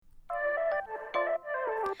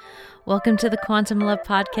Welcome to the Quantum Love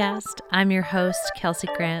Podcast. I'm your host, Kelsey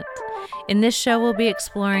Grant. In this show, we'll be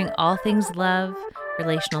exploring all things love,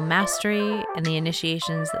 relational mastery, and the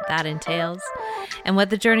initiations that entails, and what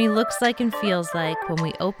the journey looks like and feels like when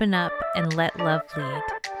we open up and let love lead.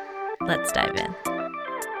 Let's dive in.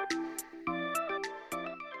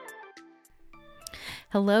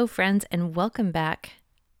 Hello, friends, and welcome back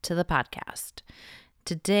to the podcast.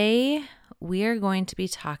 Today, we are going to be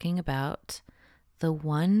talking about the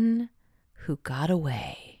one who got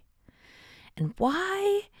away and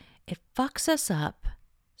why it fucks us up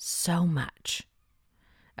so much.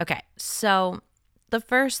 Okay, so the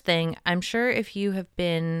first thing, I'm sure if you have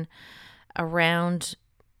been around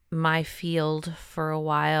my field for a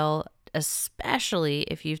while, especially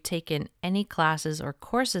if you've taken any classes or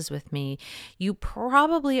courses with me, you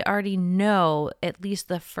probably already know at least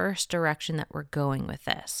the first direction that we're going with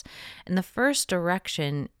this. And the first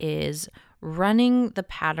direction is running the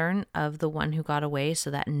pattern of the one who got away, so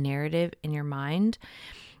that narrative in your mind,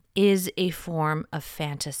 is a form of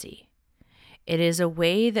fantasy. It is a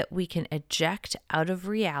way that we can eject out of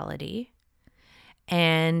reality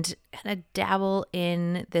and kind of dabble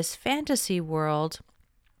in this fantasy world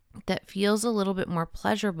that feels a little bit more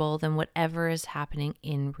pleasurable than whatever is happening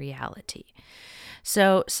in reality.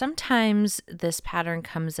 So sometimes this pattern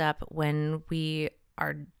comes up when we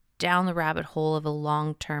are down the rabbit hole of a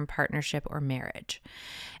long-term partnership or marriage.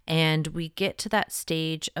 And we get to that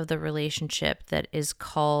stage of the relationship that is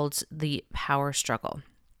called the power struggle.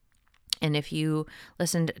 And if you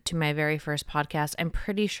listened to my very first podcast, I'm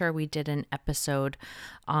pretty sure we did an episode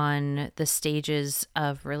on the stages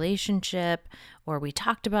of relationship, or we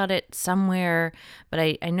talked about it somewhere, but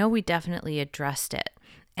I know we definitely addressed it.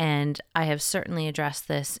 And I have certainly addressed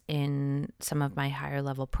this in some of my higher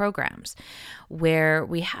level programs, where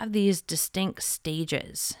we have these distinct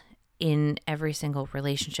stages in every single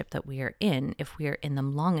relationship that we are in, if we are in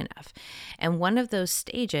them long enough. And one of those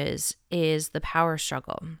stages is the power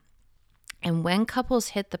struggle. And when couples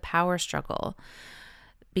hit the power struggle,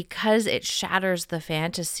 because it shatters the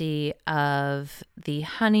fantasy of the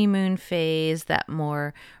honeymoon phase, that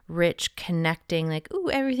more rich connecting, like, ooh,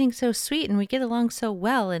 everything's so sweet and we get along so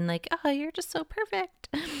well, and like, oh, you're just so perfect.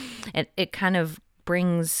 And it kind of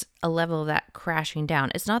brings a level of that crashing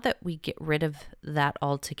down. It's not that we get rid of that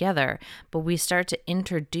altogether, but we start to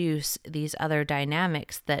introduce these other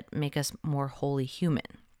dynamics that make us more wholly human.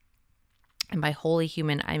 And by wholly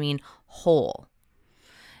human, I mean whole.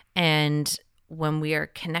 And when we are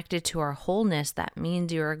connected to our wholeness, that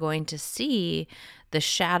means you are going to see the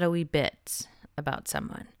shadowy bits about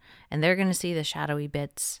someone, and they're going to see the shadowy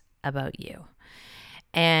bits about you.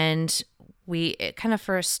 And it kind of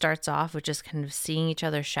first starts off with just kind of seeing each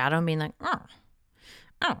other's shadow and being like, oh,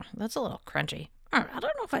 that's a little crunchy. I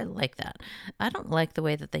don't know if I like that. I don't like the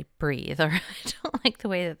way that they breathe, or I don't like the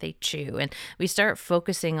way that they chew. And we start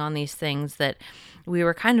focusing on these things that we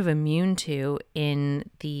were kind of immune to in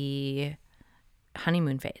the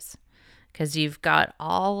honeymoon phase, because you've got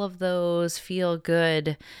all of those feel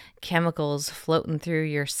good chemicals floating through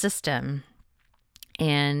your system.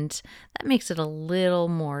 And that makes it a little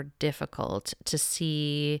more difficult to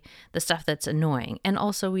see the stuff that's annoying. And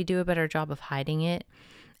also we do a better job of hiding it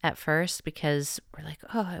at first, because we're like,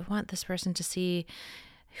 oh, I want this person to see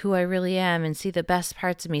who I really am and see the best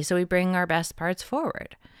parts of me. So we bring our best parts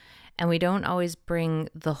forward, and we don't always bring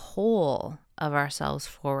the whole of ourselves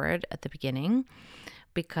forward at the beginning,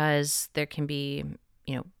 because there can be,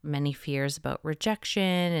 many fears about rejection,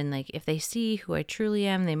 and like, if they see who I truly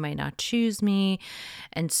am, they might not choose me.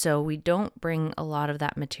 And so we don't bring a lot of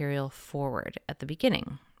that material forward at the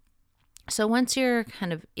beginning. So once you're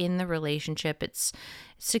kind of in the relationship, it's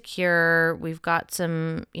secure, we've got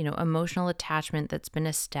some, emotional attachment that's been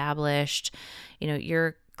established,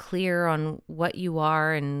 you're clear on what you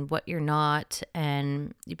are and what you're not,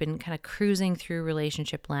 and you've been kind of cruising through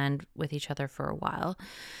relationship land with each other for a while,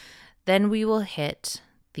 then we will hit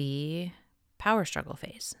the power struggle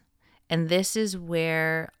phase. And this is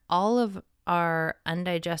where all of our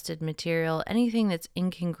undigested material, anything that's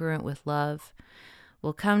incongruent with love,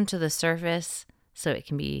 will come to the surface so it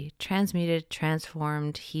can be transmuted,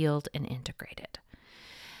 transformed, healed, and integrated.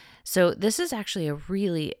 So this is actually a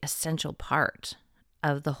really essential part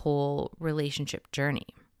of the whole relationship journey,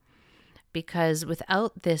 because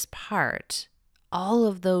without this part, all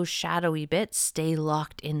of those shadowy bits stay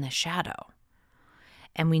locked in the shadow,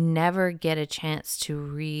 and we never get a chance to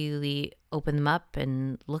really open them up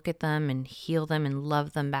and look at them and heal them and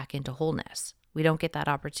love them back into wholeness. We don't get that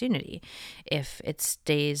opportunity if it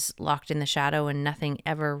stays locked in the shadow and nothing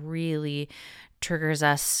ever really triggers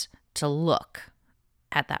us to look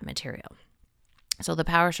at that material. So the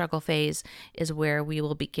power struggle phase is where we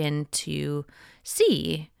will begin to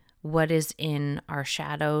see what is in our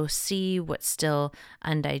shadow, see what's still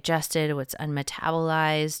undigested, what's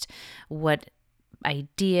unmetabolized, what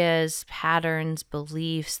ideas, patterns,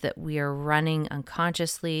 beliefs that we are running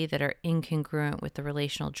unconsciously that are incongruent with the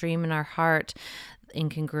relational dream in our heart,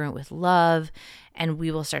 incongruent with love, and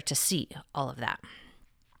we will start to see all of that.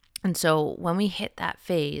 And so when we hit that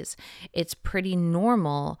phase, it's pretty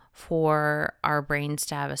normal for our brains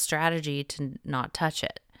to have a strategy to not touch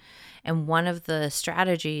it. And one of the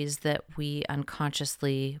strategies that we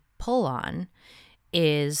unconsciously pull on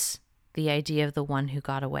is the idea of the one who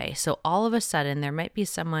got away. So all of a sudden, there might be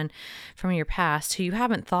someone from your past who you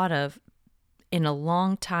haven't thought of in a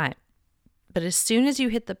long time. But as soon as you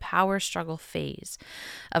hit the power struggle phase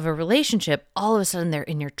of a relationship, all of a sudden they're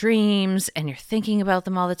in your dreams and you're thinking about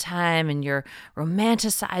them all the time and you're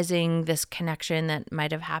romanticizing this connection that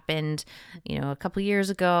might have happened, a couple years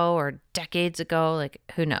ago or decades ago. Like,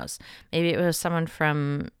 who knows? Maybe it was someone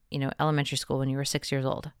from, elementary school when you were 6 years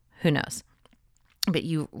old. Who knows? But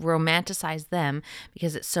you romanticize them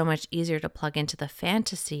because it's so much easier to plug into the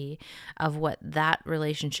fantasy of what that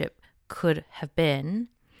relationship could have been,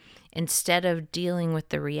 instead of dealing with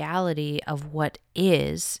the reality of what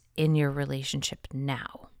is in your relationship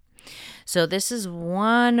now. So this is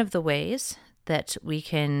one of the ways that we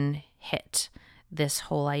can hit this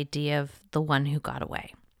whole idea of the one who got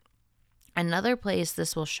away. Another place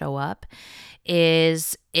this will show up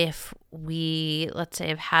is if we, let's say,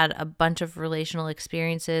 have had a bunch of relational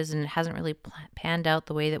experiences and it hasn't really panned out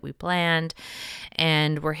the way that we planned,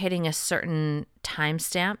 and we're hitting a certain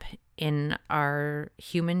timestamp in our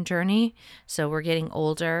human journey. So we're getting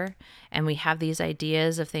older and we have these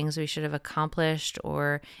ideas of things we should have accomplished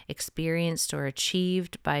or experienced or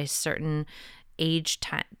achieved by certain age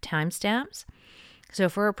timestamps. So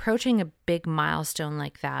if we're approaching a big milestone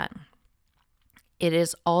like that, it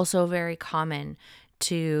is also very common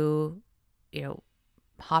to,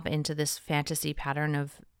 hop into this fantasy pattern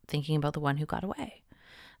of thinking about the one who got away.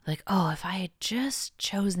 Like, oh, if I had just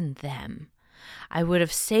chosen them, I would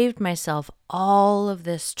have saved myself all of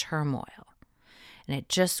this turmoil, and it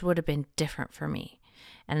just would have been different for me.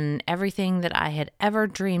 And everything that I had ever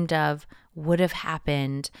dreamed of would have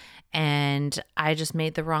happened, and I just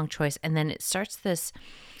made the wrong choice. And then it starts this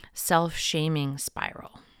self-shaming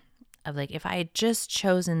spiral of like, if I had just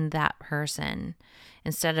chosen that person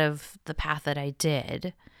instead of the path that I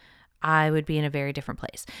did, I would be in a very different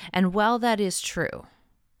place. And while that is true,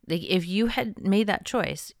 like if you had made that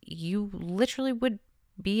choice, you literally would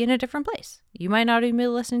be in a different place. You might not even be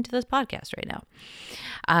listening to this podcast right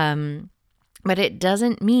now. But it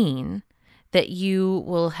doesn't mean that you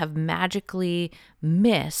will have magically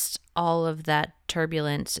missed all of that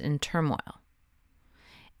turbulence and turmoil.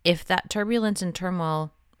 If that turbulence and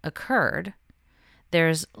turmoil occurred,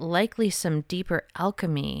 there's likely some deeper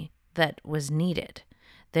alchemy that was needed.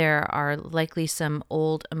 There are likely some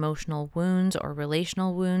old emotional wounds or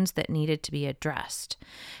relational wounds that needed to be addressed,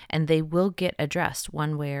 and they will get addressed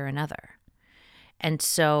one way or another. And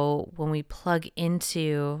so when we plug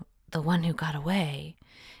into the one who got away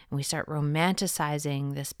and we start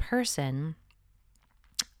romanticizing this person,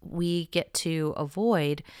 we get to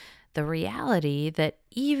avoid the reality that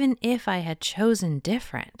even if I had chosen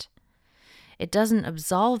different, it doesn't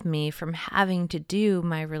absolve me from having to do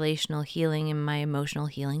my relational healing and my emotional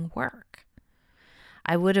healing work.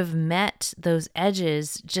 I would have met those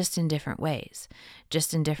edges just in different ways,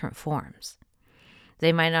 just in different forms.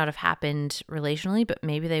 They might not have happened relationally, but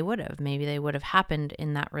maybe they would have. Maybe they would have happened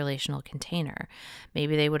in that relational container.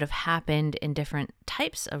 Maybe they would have happened in different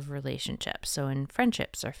types of relationships. So in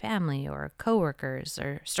friendships or family or coworkers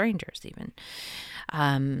or strangers even.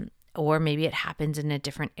 Or maybe it happens in a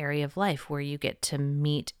different area of life where you get to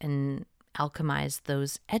meet and alchemize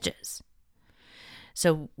those edges.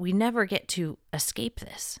 So we never get to escape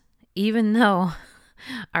this, even though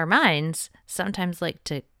our minds sometimes like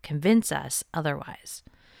to convince us otherwise.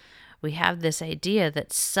 We have this idea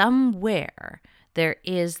that somewhere there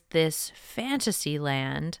is this fantasy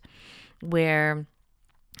land where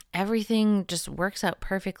everything just works out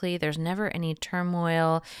perfectly. There's never any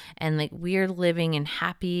turmoil, and like we're living in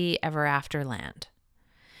happy ever after land.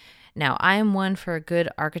 Now, I am one for a good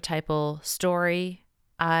archetypal story.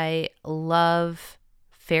 I love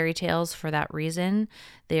fairy tales for that reason.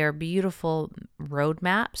 They are beautiful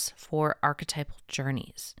roadmaps for archetypal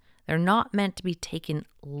journeys. They're not meant to be taken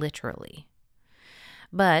literally.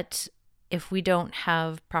 But if we don't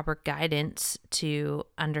have proper guidance to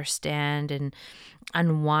understand and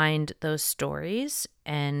unwind those stories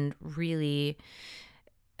and really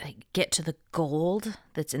get to the gold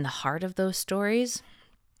that's in the heart of those stories,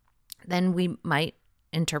 then we might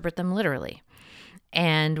interpret them literally.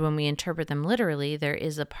 And when we interpret them literally, there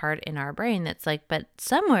is a part in our brain that's like, but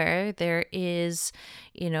somewhere there is,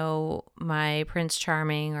 my Prince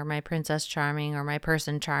Charming or my Princess Charming or my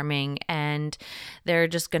person charming, and they're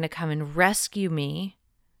just going to come and rescue me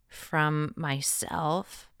from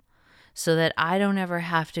myself so that I don't ever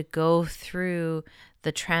have to go through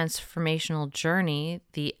the transformational journey,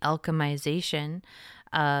 the alchemization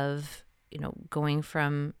of, going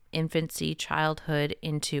from infancy, childhood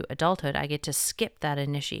into adulthood. I get to skip that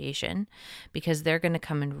initiation because they're going to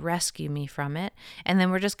come and rescue me from it. And then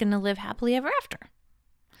we're just going to live happily ever after.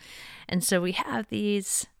 And so we have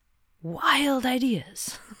these wild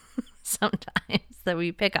ideas sometimes that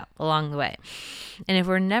we pick up along the way. And if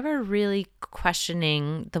we're never really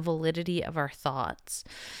questioning the validity of our thoughts,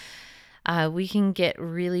 we can get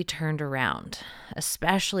really turned around,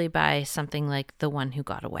 especially by something like the one who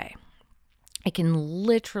got away. It can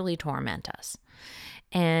literally torment us.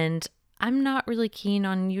 And I'm not really keen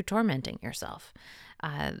on you tormenting yourself.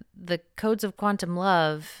 The codes of quantum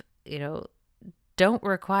love, don't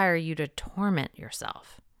require you to torment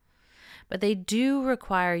yourself, but they do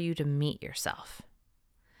require you to meet yourself.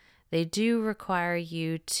 They do require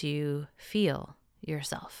you to feel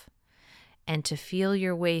yourself and to feel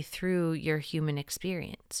your way through your human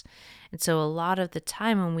experience. And so a lot of the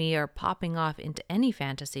time when we are popping off into any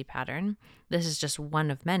fantasy pattern, this is just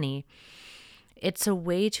one of many, it's a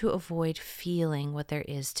way to avoid feeling what there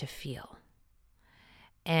is to feel.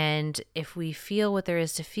 And if we feel what there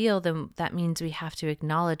is to feel, then that means we have to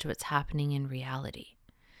acknowledge what's happening in reality.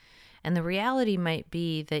 And the reality might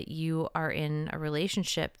be that you are in a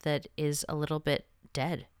relationship that is a little bit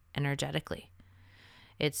dead energetically.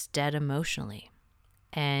 It's dead emotionally,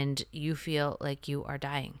 and you feel like you are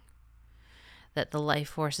dying, that the life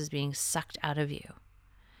force is being sucked out of you,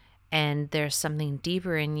 and there's something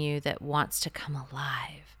deeper in you that wants to come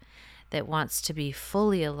alive, that wants to be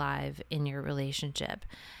fully alive in your relationship.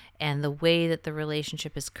 And the way that the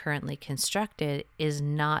relationship is currently constructed is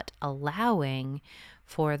not allowing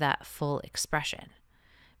for that full expression.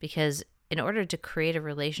 Because in order to create a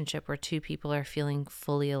relationship where two people are feeling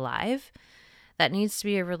fully alive, that needs to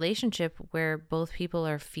be a relationship where both people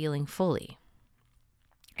are feeling fully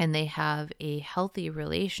and they have a healthy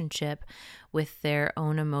relationship with their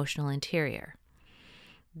own emotional interior.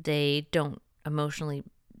 They don't emotionally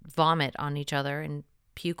vomit on each other and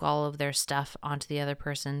puke all of their stuff onto the other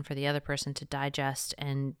person for the other person to digest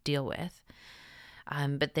and deal with.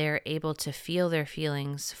 But they're able to feel their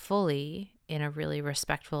feelings fully in a really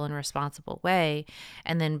respectful and responsible way,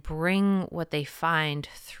 and then bring what they find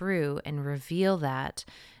through and reveal that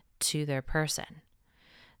to their person.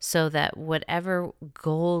 So that whatever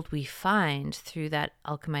gold we find through that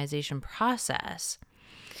alchemization process,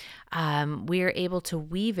 we are able to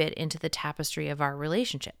weave it into the tapestry of our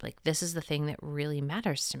relationship. Like, this is the thing that really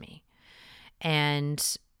matters to me. And,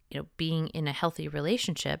 being in a healthy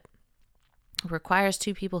relationship requires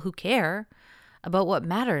two people who care about what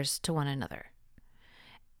matters to one another.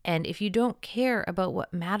 And if you don't care about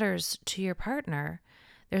what matters to your partner,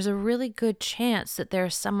 there's a really good chance that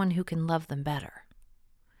there's someone who can love them better.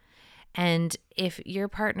 And if your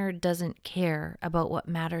partner doesn't care about what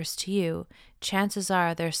matters to you, chances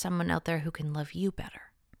are there's someone out there who can love you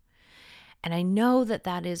better. And I know that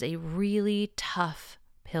that is a really tough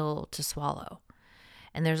pill to swallow.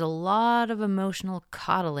 And there's a lot of emotional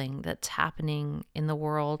coddling that's happening in the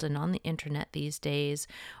world and on the internet these days,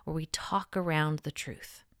 where we talk around the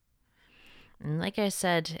truth. And like I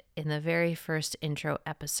said in the very first intro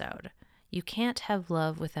episode, you can't have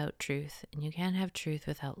love without truth, and you can't have truth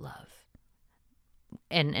without love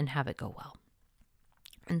and have it go well.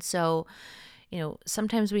 And so,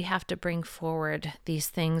 sometimes we have to bring forward these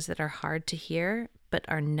things that are hard to hear, but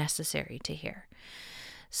are necessary to hear,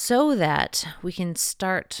 so that we can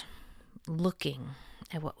start looking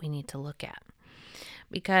at what we need to look at.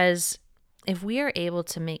 Because if we are able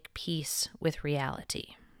to make peace with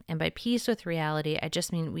reality, and by peace with reality, I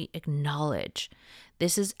just mean we acknowledge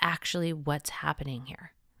this is actually what's happening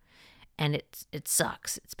here. And it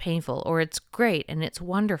sucks, it's painful, or it's great and it's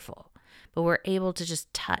wonderful. But we're able to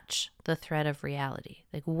just touch the thread of reality.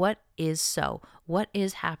 Like, what is so? What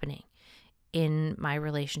is happening in my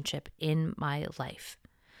relationship, in my life?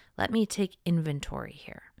 Let me take inventory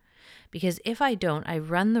here. Because if I don't, I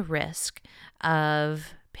run the risk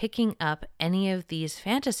of picking up any of these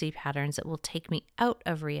fantasy patterns that will take me out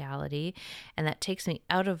of reality, and that takes me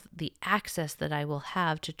out of the access that I will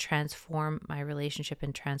have to transform my relationship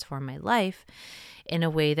and transform my life in a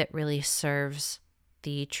way that really serves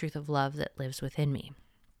the truth of love that lives within me.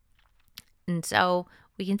 And so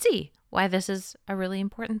we can see why this is a really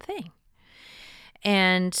important thing.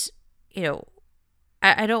 And,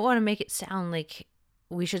 I don't want to make it sound like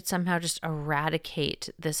we should somehow just eradicate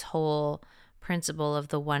this whole principle of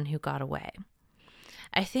the one who got away.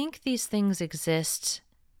 I think these things exist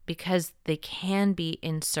because they can be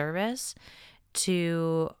in service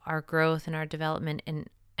to our growth and our development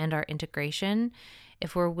and our integration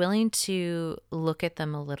if we're willing to look at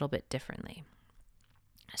them a little bit differently.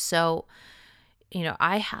 So,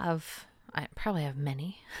 I probably have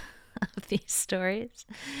many of these stories.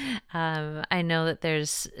 I know that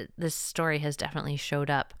this story has definitely showed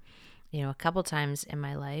up, a couple times in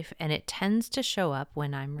my life, and it tends to show up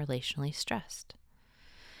when I'm relationally stressed.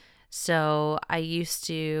 So I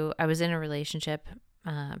was in a relationship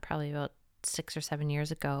probably about 6 or 7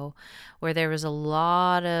 years ago where there was a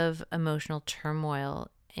lot of emotional turmoil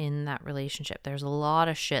in that relationship. There's a lot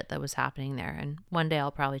of shit that was happening there. And one day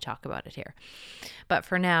I'll probably talk about it here. But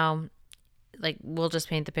for now, we'll just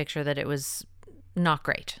paint the picture that it was not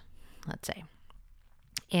great, let's say.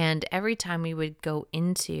 And every time we would go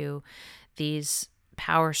into these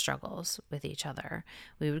power struggles with each other,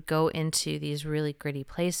 we would go into these really gritty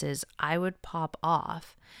places, I would pop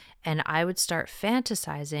off and I would start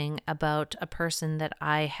fantasizing about a person that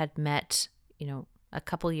I had met, a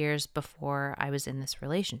couple years before I was in this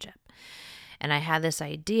relationship. And I had this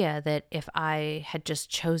idea that if I had just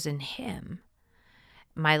chosen him,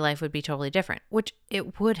 my life would be totally different, which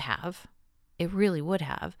it would have. It really would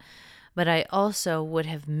have. But I also would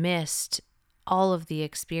have missed all of the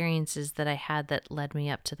experiences that I had that led me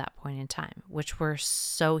up to that point in time, which were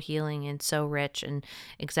so healing and so rich and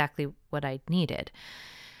exactly what I needed.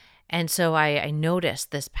 And so I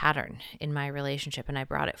noticed this pattern in my relationship and I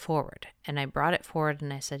brought it forward. And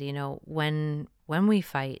I said, when we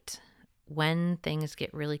fight, when things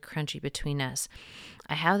get really crunchy between us,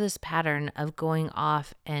 I have this pattern of going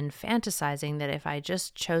off and fantasizing that if I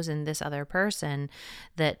just chosen this other person,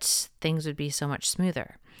 that things would be so much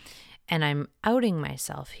smoother. And I'm outing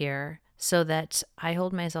myself here so that I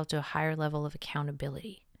hold myself to a higher level of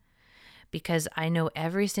accountability. Because I know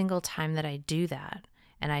every single time that I do that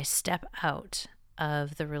and I step out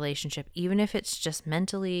of the relationship, even if it's just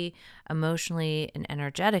mentally, emotionally, and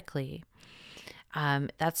energetically,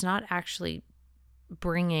 that's not actually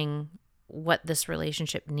bringing what this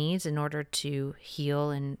relationship needs in order to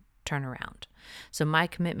heal and turn around. So my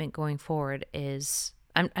commitment going forward is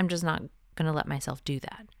I'm just not going to let myself do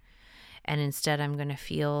that. And instead, I'm going to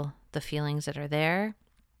feel the feelings that are there,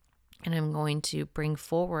 and I'm going to bring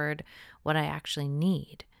forward what I actually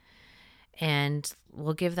need. And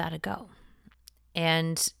we'll give that a go.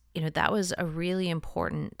 And, that was a really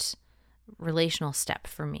important relational step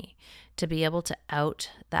for me, to be able to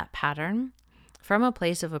out that pattern from a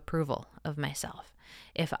place of approval of myself.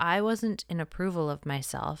 If I wasn't in approval of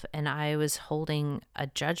myself and I was holding a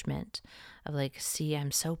judgment of see,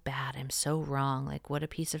 I'm so bad, I'm so wrong, what a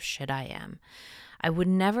piece of shit I am, I would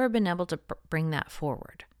never have been able to bring that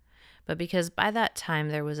forward. But because by that time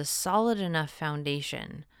there was a solid enough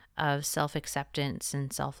foundation of self-acceptance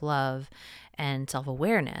and self-love and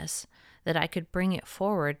self-awareness that I could bring it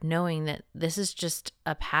forward knowing that this is just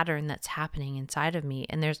a pattern that's happening inside of me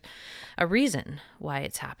and there's a reason why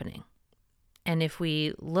it's happening. And if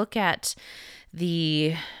we look at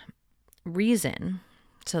the reason,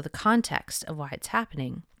 so the context of why it's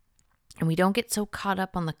happening, and we don't get so caught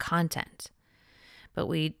up on the content, but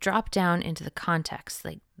we drop down into the context,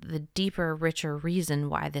 the deeper, richer reason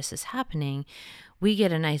why this is happening, we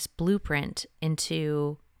get a nice blueprint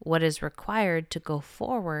into what is required to go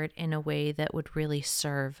forward in a way that would really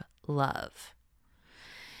serve love.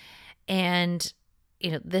 And,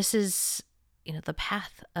 this is, the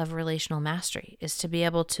path of relational mastery is to be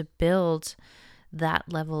able to build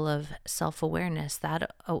that level of self-awareness, that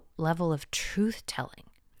level of truth-telling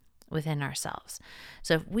within ourselves.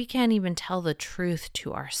 So if we can't even tell the truth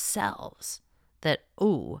to ourselves that,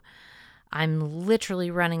 I'm literally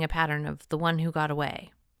running a pattern of the one who got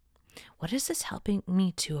away, what is this helping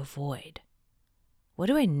me to avoid? What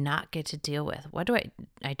do I not get to deal with? What do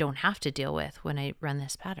I don't have to deal with when I run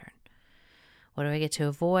this pattern? What do I get to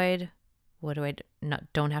avoid? What do I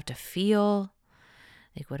don't have to feel?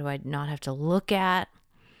 What do I not have to look at?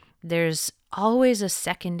 There's always a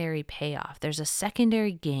secondary payoff. There's a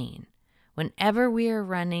secondary gain whenever we are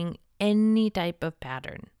running any type of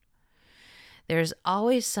pattern. There's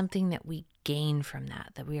always something that we gain from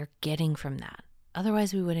that we are getting from that.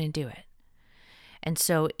 Otherwise, we wouldn't do it. And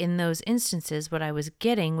so in those instances, what I was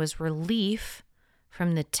getting was relief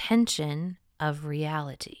from the tension of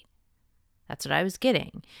reality. That's what I was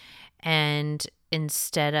getting. And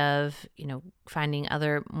instead of, finding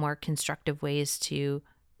other more constructive ways to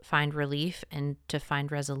find relief and to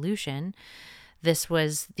find resolution, this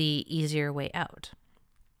was the easier way out.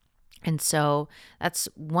 And so that's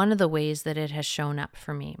one of the ways that it has shown up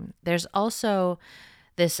for me. There's also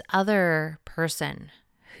this other person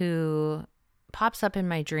who pops up in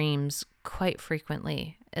my dreams quite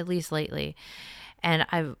frequently, at least lately. And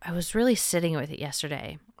I was really sitting with it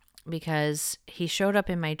yesterday because he showed up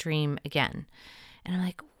in my dream again. And I'm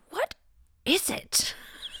like, what is it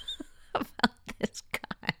about this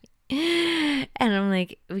guy? And I'm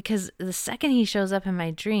like, because the second he shows up in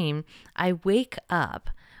my dream, I wake up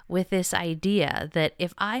with this idea that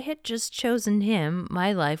if I had just chosen him,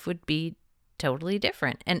 my life would be totally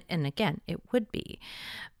different. And again, it would be,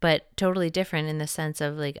 but totally different in the sense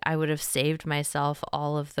of like, I would have saved myself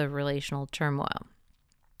all of the relational turmoil.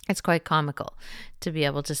 It's quite comical to be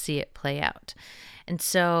able to see it play out. And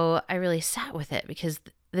so I really sat with it because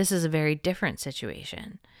this is a very different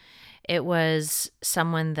situation. It was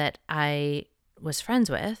someone that I was friends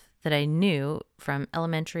with, that I knew from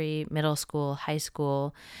elementary, middle school, high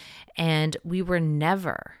school, and we were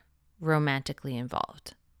never romantically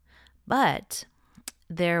involved. But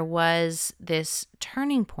there was this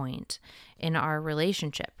turning point in our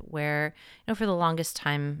relationship where, for the longest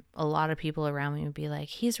time, a lot of people around me would be like,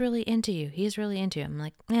 he's really into you. He's really into you. I'm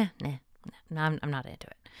like, no, I'm not into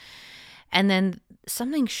it. And then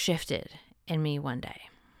something shifted in me one day.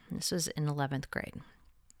 This was in 11th grade.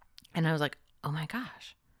 And I was like, oh my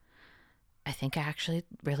gosh, I think I actually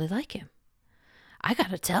really like him. I got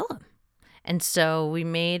to tell him. And so we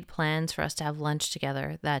made plans for us to have lunch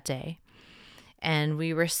together that day. And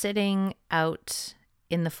we were sitting out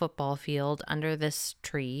in the football field under this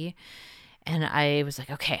tree. And I was like,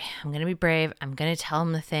 okay, I'm going to be brave. I'm going to tell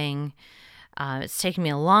him the thing. It's taken me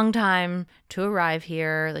a long time to arrive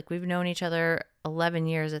here. Like, we've known each other 11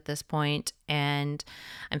 years at this point, and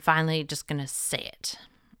I'm finally just going to say it.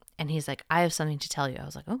 And he's like, I have something to tell you. I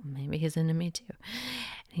was like, oh, maybe he's into me too. And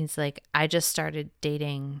he's like, I just started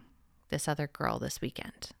dating this other girl this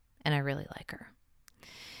weekend, and I really like her.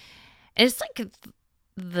 And it's like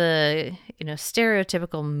the,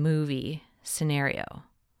 stereotypical movie scenario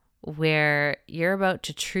where you're about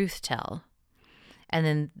to truth tell, and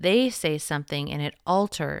then they say something and it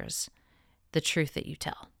alters the truth that you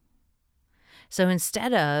tell. So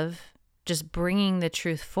instead of just bringing the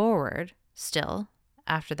truth forward still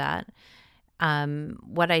after that,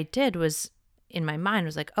 what I did was, in my mind,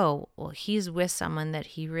 was like, oh, well, he's with someone that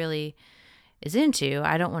he really is into.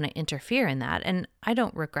 I don't want to interfere in that. And I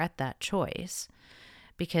don't regret that choice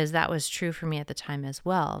because that was true for me at the time as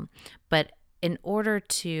well. But in order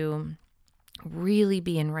to really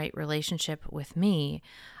be in right relationship with me,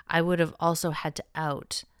 I would have also had to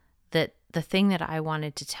out that the thing that I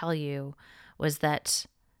wanted to tell you was that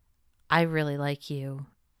I really like you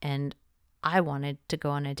and I wanted to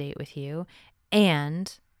go on a date with you,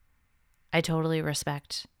 and I totally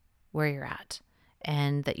respect where you're at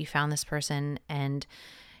and that you found this person. And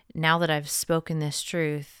now that I've spoken this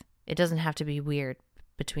truth, it doesn't have to be weird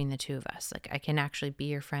between the two of us. Like, I can actually be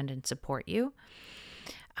your friend and support you.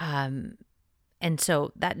 And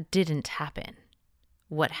so that didn't happen.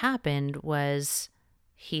 What happened was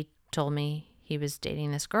he told me he was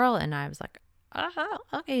dating this girl, and I was like,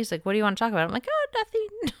 okay. He's like, what do you want to talk about? I'm like, oh, nothing.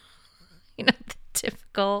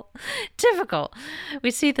 Typical.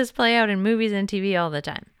 We see this play out in movies and TV all the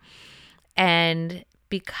time. And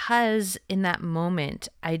because in that moment,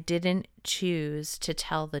 I didn't choose to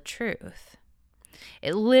tell the truth,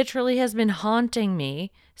 it literally has been haunting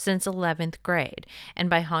me since 11th grade. And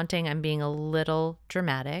by haunting, I'm being a little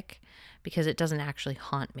dramatic because it doesn't actually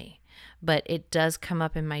haunt me, but it does come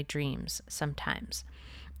up in my dreams sometimes.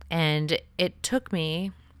 And it took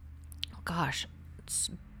me, gosh, it's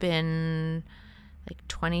been like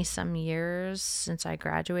 20 some years since I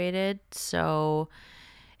graduated. So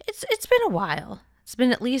it's been a while. It's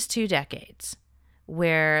been at least 2 decades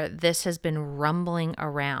where this has been rumbling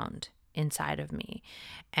around inside of me.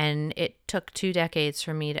 And it took 2 decades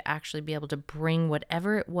for me to actually be able to bring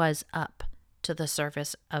whatever it was up to the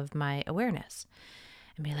surface of my awareness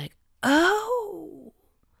and be like, oh,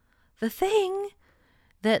 the thing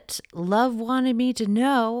that love wanted me to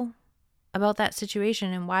know about that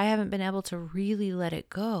situation and why I haven't been able to really let it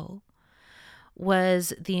go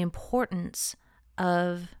was the importance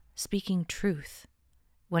of speaking truth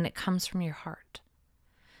when it comes from your heart.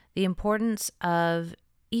 The importance of,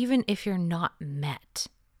 even if you're not met,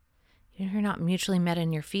 even if you're not mutually met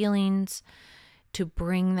in your feelings, to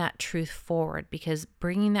bring that truth forward, because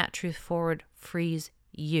bringing that truth forward frees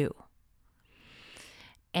you.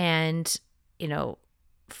 And,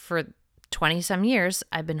 for 20 some years,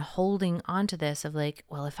 I've been holding on to this of like,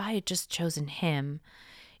 well, if I had just chosen him,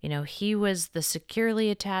 he was the securely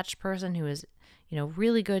attached person who was,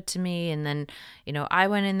 really good to me. And then, I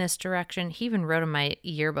went in this direction. He even wrote in my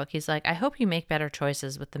yearbook, he's like, I hope you make better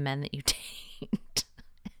choices with the men that you date.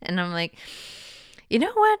 And I'm like, you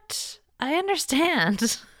know what? I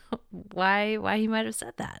understand why he might have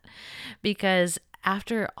said that. Because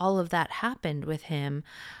after all of that happened with him,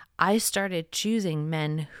 I started choosing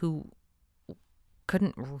men who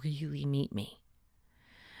couldn't really meet me,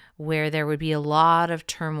 where there would be a lot of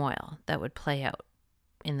turmoil that would play out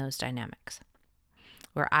in those dynamics,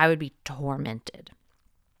 where I would be tormented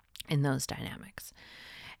in those dynamics.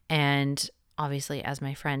 And obviously, as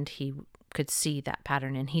my friend, he could see that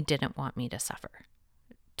pattern and he didn't want me to suffer.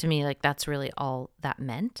 To me, like, that's really all that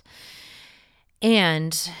meant.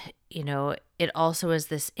 And, it also is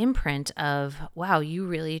this imprint of, wow, you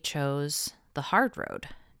really chose the hard road,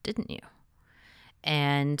 didn't you?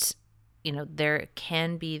 And, there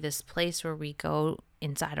can be this place where we go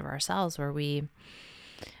inside of ourselves where we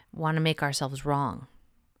want to make ourselves wrong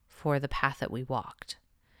for the path that we walked.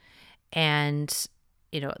 And,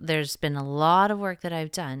 there's been a lot of work that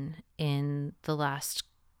I've done in the last,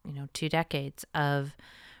 2 decades of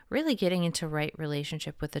really getting into right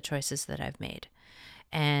relationship with the choices that I've made.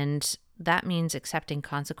 And that means accepting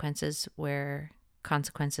consequences where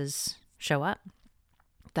consequences show up.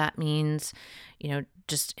 That means,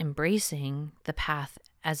 just embracing the path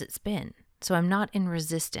as it's been. So I'm not in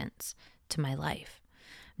resistance to my life,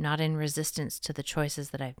 not in resistance to the choices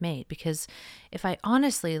that I've made. Because if I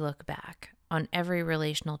honestly look back on every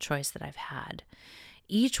relational choice that I've had,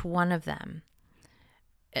 each one of them,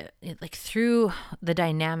 like through the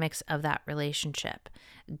dynamics of that relationship,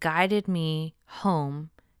 guided me home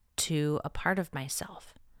to a part of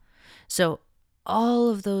myself. So all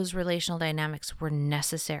of those relational dynamics were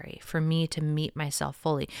necessary for me to meet myself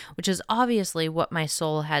fully, which is obviously what my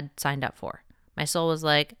soul had signed up for. My soul was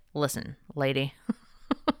like, listen, lady,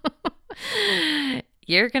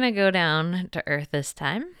 you're going to go down to earth this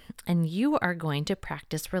time and you are going to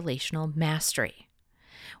practice relational mastery,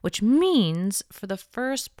 which means for the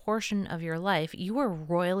first portion of your life, you are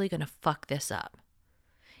royally going to fuck this up.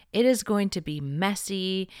 It is going to be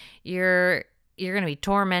messy. You're going to be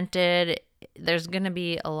tormented. There's going to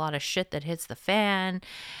be a lot of shit that hits the fan.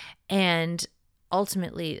 And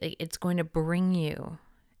ultimately, it's going to bring you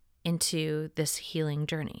into this healing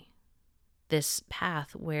journey, this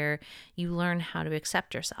path where you learn how to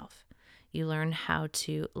accept yourself. You learn how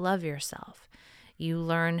to love yourself. You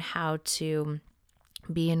learn how to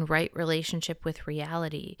be in right relationship with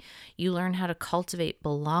reality. You learn how to cultivate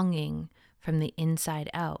belonging from the inside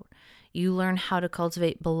out. You learn how to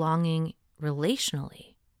cultivate belonging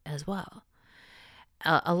relationally as well,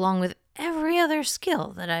 along with every other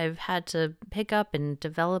skill that I've had to pick up and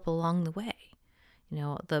develop along the way.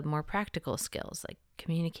 The more practical skills like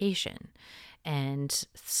communication and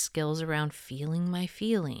skills around feeling my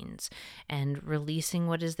feelings and releasing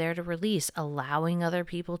what is there to release, allowing other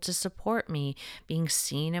people to support me, being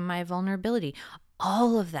seen in my vulnerability,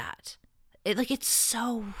 all of that. It's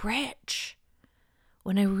so rich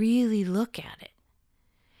when I really look at it.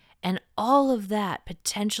 And all of that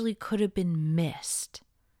potentially could have been missed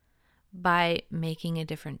by making a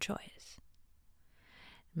different choice.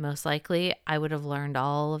 Most likely, I would have learned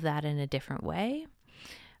all of that in a different way.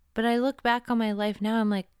 But I look back on my life now, I'm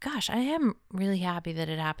like, gosh, I am really happy that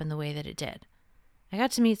it happened the way that it did. I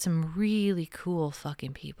got to meet some really cool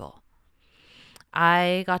fucking people.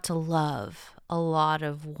 I got to love a lot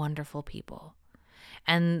of wonderful people.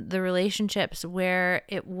 And the relationships where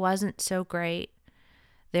it wasn't so great,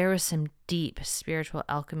 there was some deep spiritual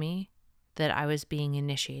alchemy that I was being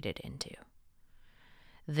initiated into.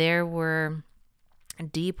 There were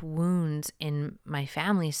deep wounds in my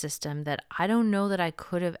family system that I don't know that I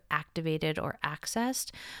could have activated or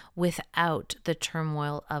accessed without the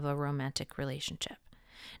turmoil of a romantic relationship.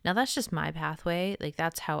 Now, that's just my pathway.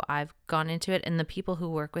 That's how I've gone into it. And the people who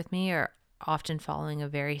work with me are often following a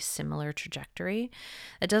very similar trajectory.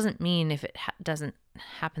 It doesn't mean if it doesn't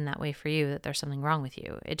happen that way for you that there's something wrong with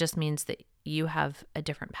you. It just means that you have a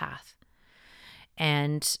different path.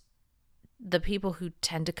 And the people who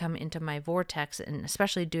tend to come into my vortex, and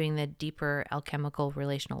especially doing the deeper alchemical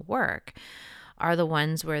relational work, are the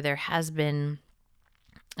ones where there has been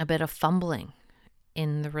a bit of fumbling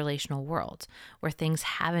in the relational world, where things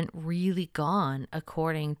haven't really gone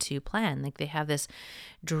according to plan. They have this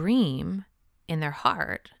dream in their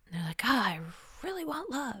heart. And they're like, I really want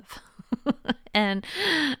love. And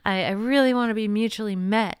I really want to be mutually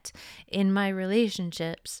met in my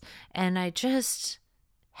relationships. And I just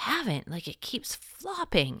haven't. Like, it keeps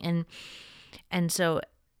flopping. And so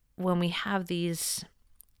when we have these,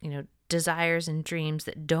 desires and dreams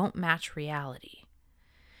that don't match reality,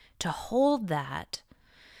 to hold that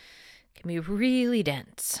can be really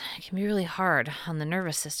dense. It can be really hard on the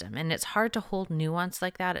nervous system. And it's hard to hold nuance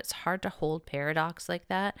like that. It's hard to hold paradox like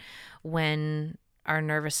that when our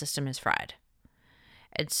nervous system is fried.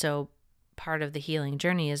 And so part of the healing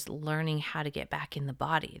journey is learning how to get back in the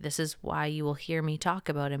body. This is why you will hear me talk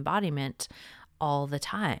about embodiment all the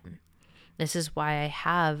time. This is why I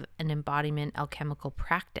have an embodiment alchemical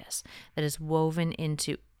practice that is woven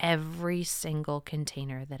into every single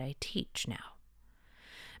container that I teach now.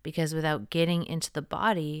 Because without getting into the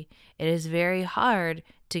body, it is very hard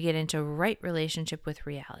to get into right relationship with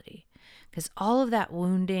reality. Because all of that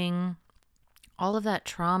wounding, all of that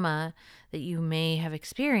trauma that you may have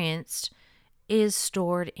experienced is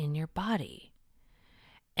stored in your body.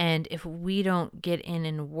 And if we don't get in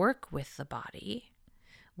and work with the body,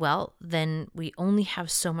 well, then we only have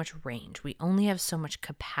so much range. We only have so much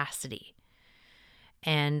capacity.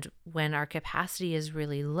 And when our capacity is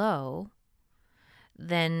really low,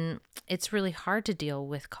 then it's really hard to deal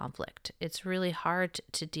with conflict. It's really hard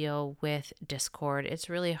to deal with discord. It's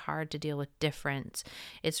really hard to deal with difference.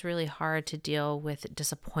 It's really hard to deal with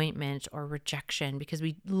disappointment or rejection because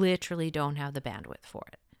we literally don't have the bandwidth for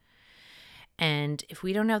it. And if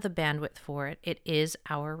we don't have the bandwidth for it, it is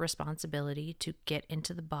our responsibility to get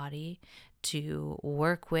into the body, to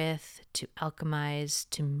work with, to alchemize,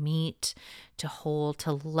 to meet, to hold,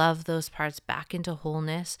 to love those parts back into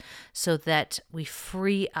wholeness so that we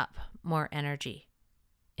free up more energy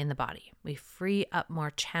in the body. We free up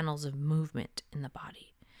more channels of movement in the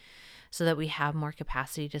body so that we have more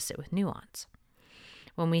capacity to sit with nuance.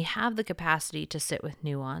 When we have the capacity to sit with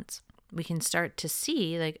nuance, we can start to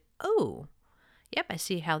see like, oh, yep, I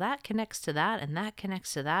see how that connects to that, and that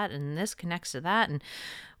connects to that, and this connects to that, and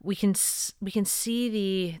we can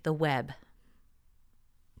see the web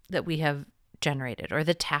that we have generated, or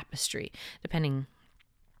the tapestry, depending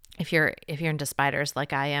if you're into spiders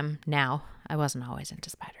like I am now. I wasn't always into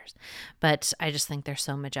spiders, but I just think they're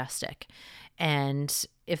so majestic. And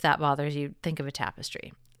if that bothers you, think of a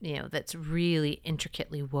tapestry, that's really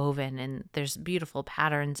intricately woven, and there's beautiful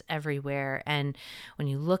patterns everywhere. And when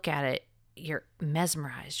you look at it, you're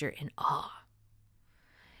mesmerized, you're in awe.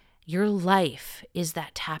 Your life is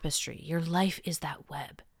that tapestry. Your life is that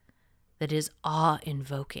web that is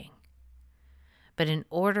awe-invoking. But in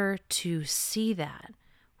order to see that,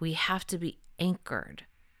 we have to be anchored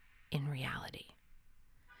in reality.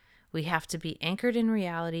 We have to be anchored in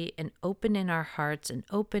reality and open in our hearts and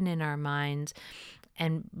open in our minds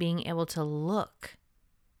and being able to look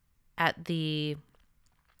at the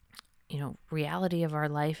reality of our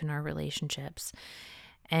life and our relationships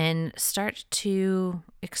and start to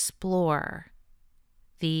explore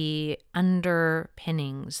the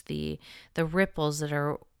underpinnings, the ripples that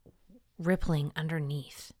are rippling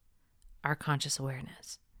underneath our conscious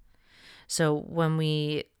awareness. So when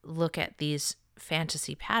we look at these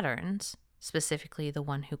fantasy patterns, specifically the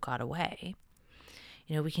one who got away,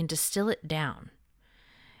 we can distill it down,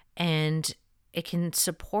 and it can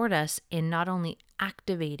support us in not only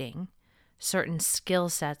activating certain skill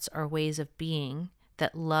sets or ways of being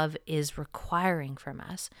that love is requiring from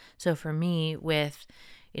us. So for me, with,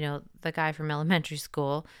 the guy from elementary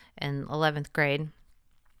school in 11th grade,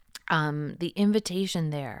 the invitation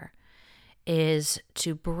there is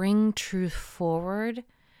to bring truth forward,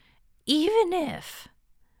 even if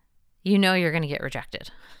you're going to get rejected,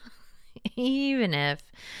 even if,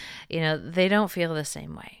 they don't feel the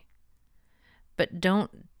same way. But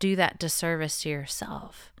don't do that disservice to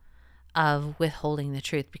yourself of withholding the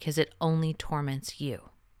truth, because it only torments you.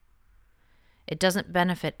 It doesn't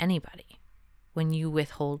benefit anybody when you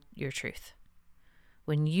withhold your truth.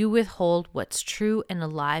 When you withhold what's true and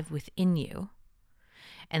alive within you,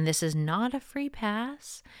 and this is not a free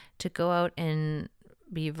pass to go out and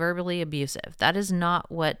be verbally abusive. That is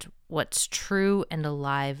not what's true and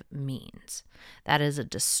alive means. That is a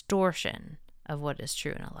distortion of what is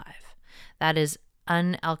true and alive. That is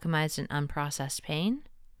unalchemized and unprocessed pain.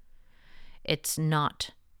 It's not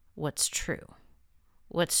what's true.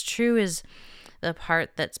 What's true is the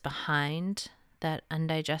part that's behind that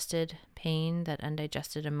undigested pain, that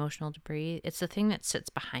undigested emotional debris. It's the thing that sits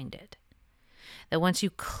behind it. That once you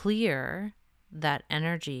clear that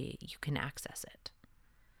energy, you can access it.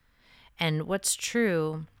 And what's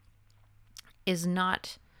true is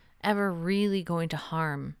not ever really going to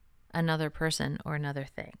harm another person or another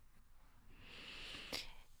thing.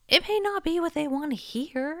 It may not be what they want to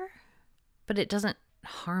hear, but it doesn't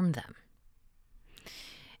harm them.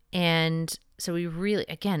 And so we really,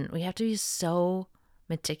 again, we have to be so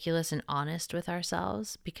meticulous and honest with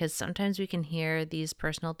ourselves, because sometimes we can hear these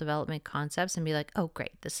personal development concepts and be like, oh,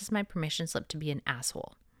 great, this is my permission slip to be an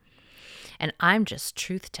asshole. And I'm just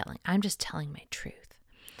truth telling. I'm just telling my truth.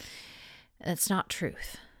 That's not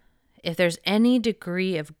truth. If there's any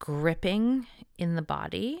degree of gripping in the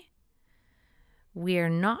body, we are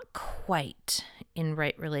not quite in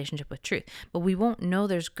right relationship with truth. But we won't know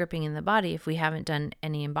there's gripping in the body if we haven't done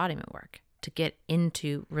any embodiment work to get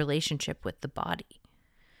into relationship with the body.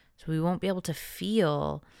 So we won't be able to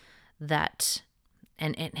feel that.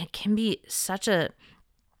 And it can be such a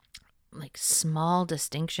like small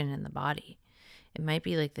distinction in the body. It might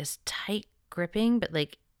be like this tight gripping, but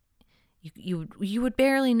like you would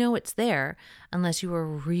barely know it's there unless you were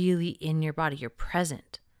really in your body. You're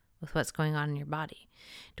present with what's going on in your body.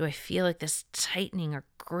 Do I feel like this tightening or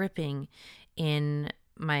gripping in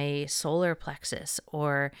my solar plexus,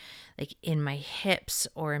 or like in my hips,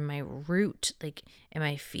 or in my root? Like, am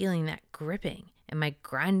I feeling that gripping? Am I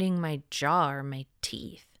grinding my jaw or my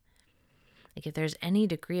teeth? Like, if there's any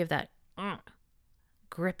degree of that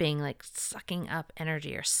gripping, like sucking up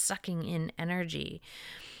energy or sucking in energy,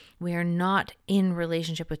 we are not in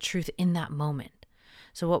relationship with truth in that moment.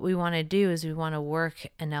 So what we want to do is we want to work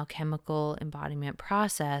an alchemical embodiment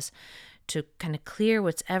process to kind of clear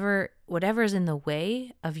whatever is in the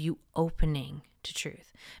way of you opening to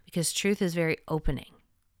truth, because truth is very opening.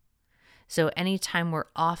 So anytime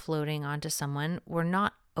we're offloading onto someone, we're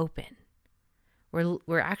not open.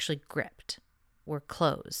 We're actually gripped. We're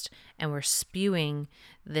closed, and we're spewing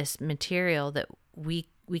this material that we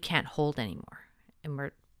can't hold anymore, and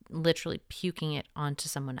we're literally puking it onto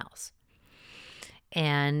someone else.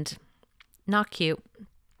 And not cute.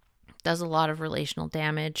 Does a lot of relational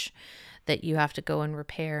damage that you have to go and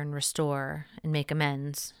repair and restore and make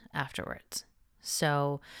amends afterwards.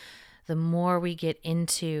 So the more we get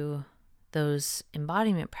into those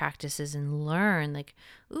embodiment practices and learn, like,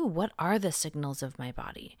 ooh, what are the signals of my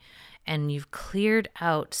body? And you've cleared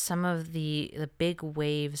out some of the big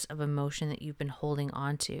waves of emotion that you've been holding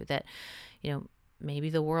on to, that,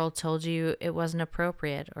 maybe the world told you it wasn't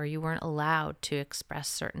appropriate, or you weren't allowed to express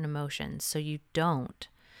certain emotions, so you don't.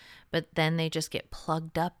 But then they just get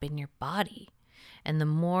plugged up in your body. And the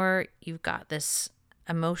more you've got this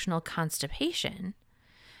emotional constipation,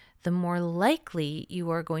 the more likely you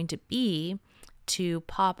are going to be to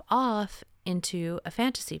pop off into a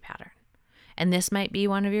fantasy pattern. And this might be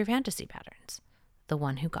one of your fantasy patterns, the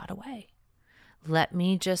one who got away. Let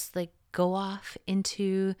me just go off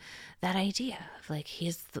into that idea of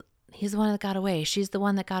he's the one that got away. She's the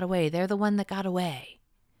one that got away. They're the one that got away.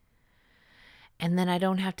 And then I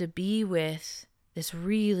don't have to be with this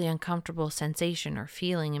really uncomfortable sensation or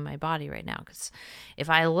feeling in my body right now. Because if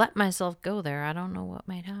I let myself go there, I don't know what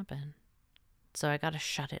might happen. So I got to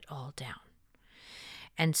shut it all down.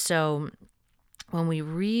 And so when we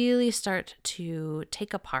really start to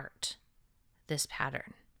take apart this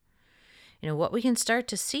pattern, what we can start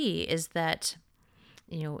to see is that,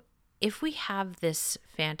 if we have this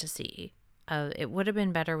fantasy of it would have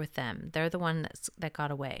been better with them, they're the one that got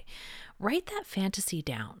away, write that fantasy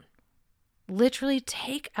down. Literally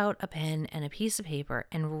take out a pen and a piece of paper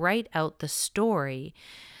and write out the story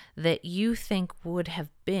that you think would have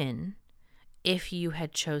been if you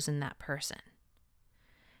had chosen that person.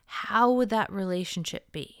 How would that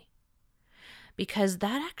relationship be? Because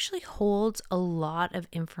that actually holds a lot of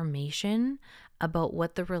information about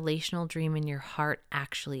what the relational dream in your heart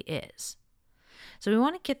actually is. So we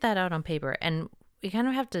want to get that out on paper, and we kind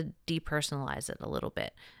of have to depersonalize it a little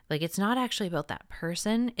bit. It's not actually about that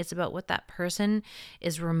person. It's about what that person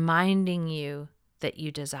is reminding you that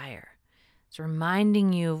you desire. It's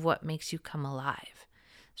reminding you of what makes you come alive.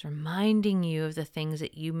 It's reminding you of the things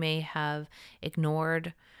that you may have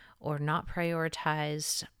ignored or not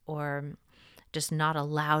prioritized or just not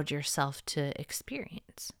allowed yourself to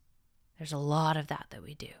experience. There's a lot of that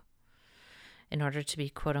we do in order to be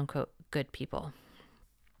quote unquote good people.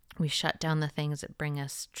 We shut down the things that bring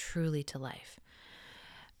us truly to life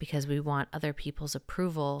because we want other people's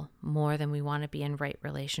approval more than we want to be in right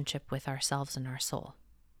relationship with ourselves and our soul.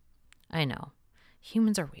 I know.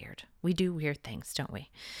 Humans are weird. We do weird things, don't we?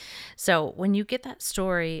 So when you get that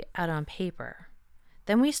story out on paper,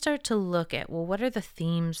 then we start to look at, well, what are the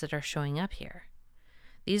themes that are showing up here?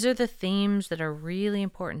 These are the themes that are really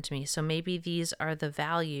important to me. So maybe these are the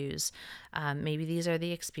values. Maybe these are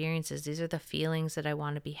the experiences. These are the feelings that I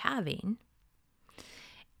want to be having.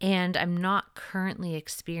 And I'm not currently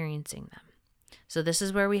experiencing them. So this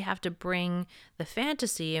is where we have to bring the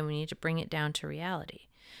fantasy and we need to bring it down to reality.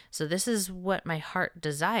 So this is what my heart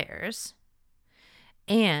desires.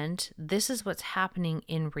 And this is what's happening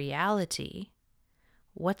in reality.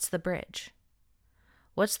 What's the bridge?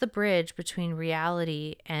 What's the bridge between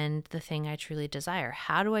reality and the thing I truly desire?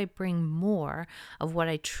 How do I bring more of what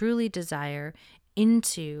I truly desire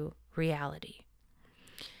into reality?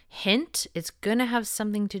 Hint, it's going to have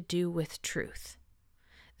something to do with truth.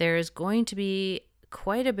 There is going to be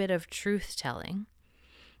quite a bit of truth telling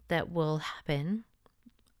that will happen,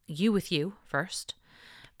 you with you first,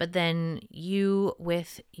 but then you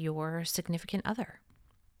with your significant other.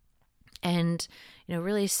 And,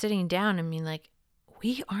 really sitting down and being like,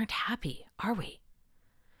 we aren't happy, are we?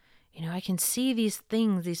 I can see these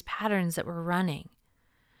things, these patterns that we're running.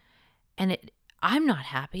 And I'm not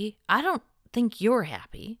happy. I don't think you're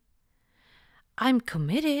happy. I'm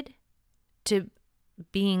committed to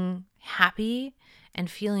being happy and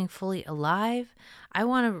feeling fully alive. I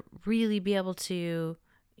want to really be able to,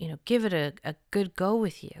 give it a good go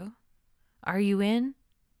with you. Are you in?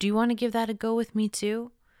 Do you want to give that a go with me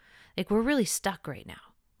too? Like, we're really stuck right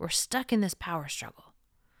now. We're stuck in this power struggle.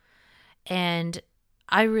 And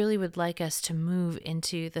I really would like us to move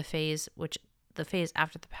into the phase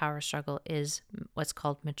after the power struggle is what's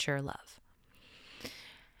called mature love.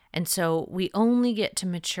 And so we only get to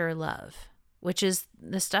mature love, which is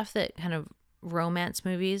the stuff that kind of romance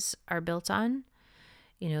movies are built on.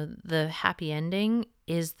 The happy ending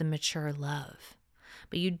is the mature love.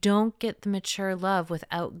 But you don't get the mature love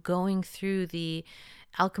without going through the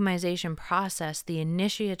alchemization process, the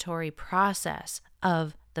initiatory process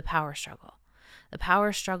of the power struggle. The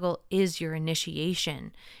power struggle is your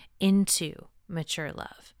initiation into mature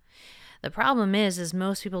love. The problem is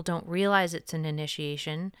most people don't realize it's an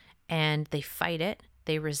initiation, and they fight it,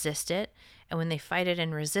 they resist it. And when they fight it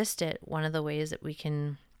and resist it, one of the ways that we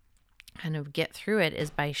can kind of get through it is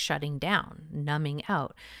by shutting down, numbing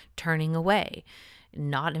out, turning away,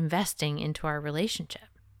 not investing into our relationship.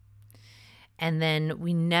 And then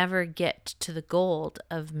we never get to the gold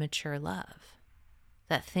of mature love,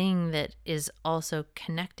 that thing that is also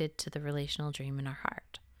connected to the relational dream in our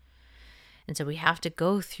heart. And so we have to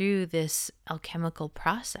go through this alchemical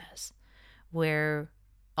process where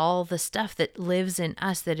all the stuff that lives in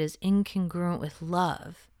us that is incongruent with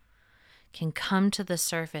love can come to the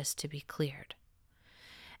surface to be cleared.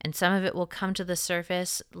 And some of it will come to the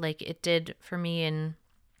surface like it did for me and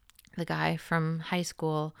the guy from high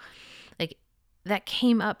school. Like, that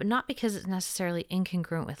came up not because it's necessarily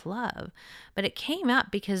incongruent with love, but it came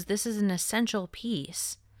up because this is an essential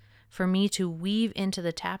piece for me to weave into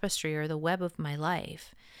the tapestry or the web of my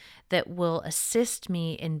life that will assist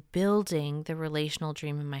me in building the relational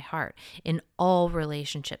dream in my heart in all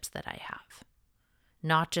relationships that I have,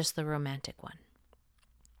 not just the romantic one.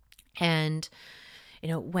 And,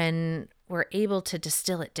 when we're able to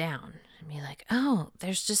distill it down and be like, oh,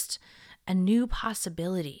 there's just a new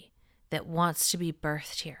possibility that wants to be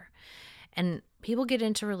birthed here. And people get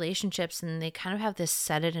into relationships and they kind of have this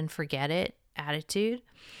set it and forget it attitude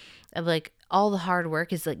of like, all the hard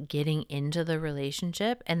work is like getting into the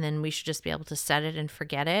relationship, and then we should just be able to set it and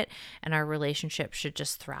forget it, and our relationship should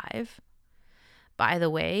just thrive. By the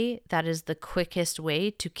way, that is the quickest way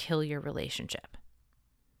to kill your relationship.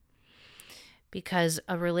 Because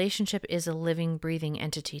a relationship is a living, breathing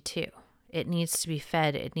entity too. It needs to be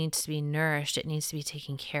fed, it needs to be nourished, it needs to be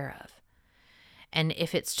taken care of. And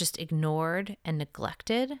if it's just ignored and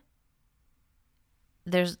neglected,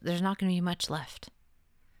 there's not going to be much left.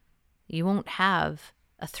 You won't have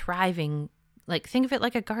a thriving, like, think of it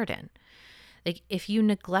like a garden. Like, if you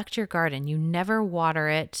neglect your garden, you never water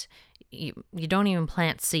it, you don't even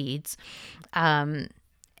plant seeds, and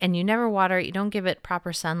you never water it, you don't give it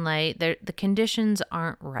proper sunlight, the conditions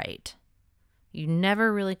aren't right. You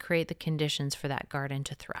never really create the conditions for that garden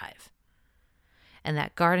to thrive. And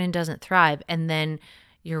that garden doesn't thrive, and then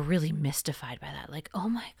you're really mystified by that. Like, oh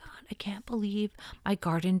my God, I can't believe my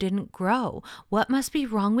garden didn't grow. What must be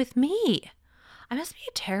wrong with me? I must be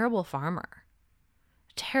a terrible farmer,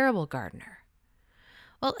 a terrible gardener.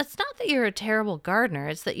 Well, it's not that you're a terrible gardener.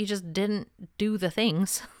 It's that you just didn't do the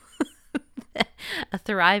things that a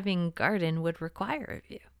thriving garden would require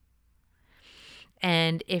of you.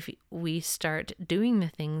 And if we start doing the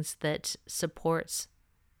things that supports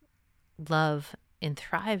love in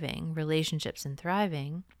thriving, relationships in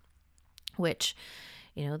thriving, which,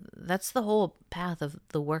 that's the whole path of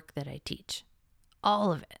the work that I teach.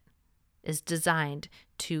 All of it is designed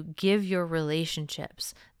to give your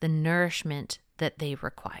relationships the nourishment that they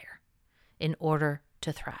require in order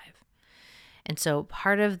to thrive. And so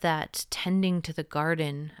part of that tending to the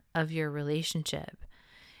garden of your relationship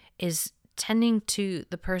is tending to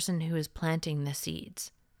the person who is planting the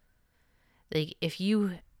seeds. Like, if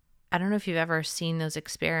you I don't know if you've ever seen those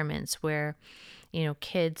experiments where,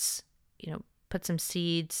 kids, put some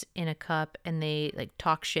seeds in a cup and they like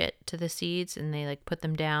talk shit to the seeds and they like put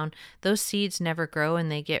them down. Those seeds never grow and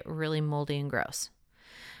they get really moldy and gross.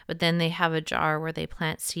 But then they have a jar where they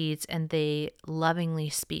plant seeds and they lovingly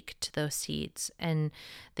speak to those seeds and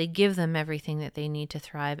they give them everything that they need to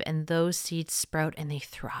thrive. And those seeds sprout and they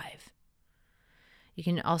thrive. You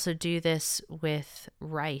can also do this with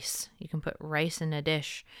rice. You can put rice in a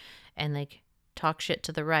dish and like talk shit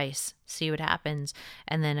to the rice, see what happens.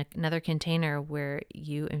 And then another container where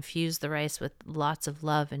you infuse the rice with lots of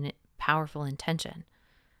love and powerful intention.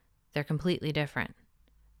 They're completely different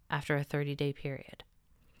after a 30-day period.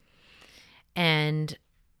 And,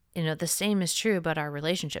 the same is true about our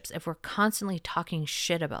relationships. If we're constantly talking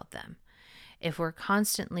shit about them, if we're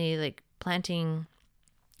constantly like planting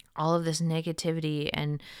all of this negativity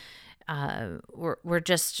and we're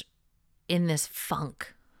just in this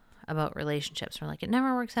funk about relationships. We're like, it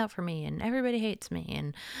never works out for me and everybody hates me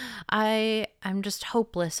and I'm just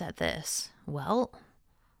hopeless at this. Well,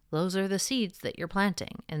 those are the seeds that you're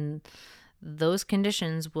planting, and those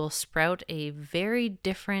conditions will sprout a very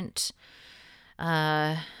different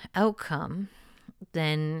outcome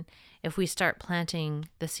than if we start planting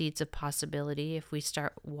the seeds of possibility, if we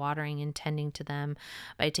start watering and tending to them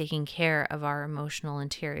by taking care of our emotional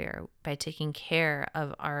interior, by taking care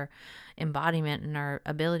of our embodiment and our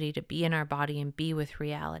ability to be in our body and be with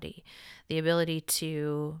reality, the ability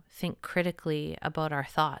to think critically about our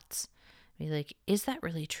thoughts. Be like, is that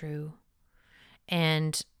really true?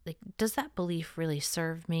 And like, does that belief really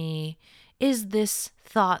serve me? Is this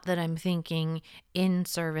thought that I'm thinking in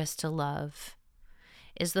service to love?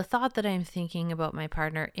 Is the thought that I'm thinking about my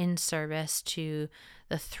partner in service to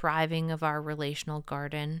the thriving of our relational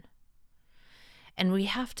garden? And we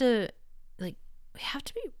have to be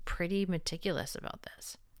pretty meticulous about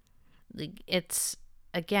this. Like, it's,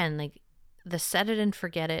 again, like the set it and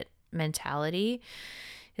forget it mentality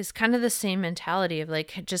is kind of the same mentality of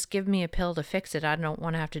like, just give me a pill to fix it. I don't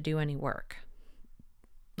want to have to do any work.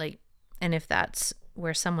 Like, and if that's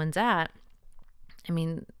where someone's at, I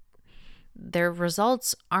mean, their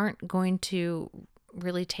results aren't going to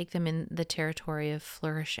really take them in the territory of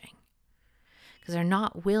flourishing because they're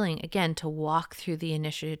not willing, again, to walk through the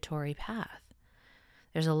initiatory path.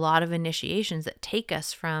 There's a lot of initiations that take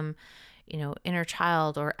us from, inner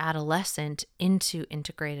child or adolescent into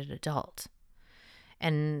integrated adult.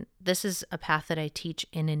 And this is a path that I teach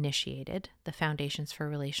in Initiated, the Foundations for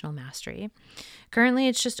Relational Mastery. Currently,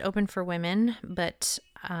 it's just open for women, but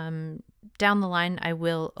down the line, I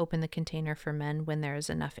will open the container for men when there is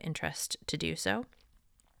enough interest to do so.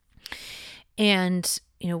 And,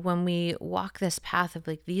 when we walk this path of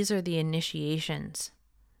like, these are the initiations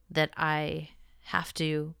that I have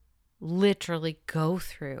to literally go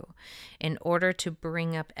through in order to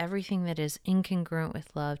bring up everything that is incongruent with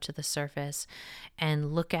love to the surface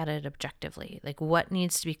and look at it objectively. Like, what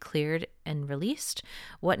needs to be cleared and released?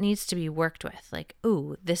 What needs to be worked with? Like,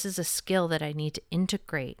 ooh, this is a skill that I need to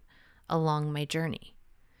integrate along my journey.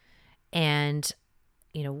 And,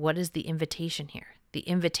 what is the invitation here? The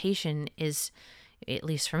invitation is, at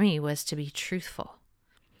least for me, was to be truthful.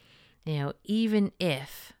 Even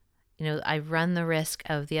if I run the risk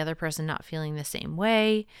of the other person not feeling the same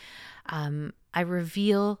way, I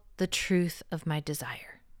reveal the truth of my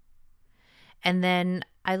desire. And then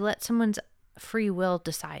I let someone's free will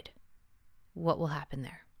decide what will happen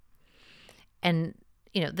there. And,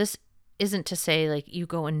 this isn't to say like you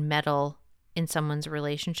go and meddle in someone's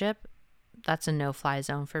relationship. That's a no-fly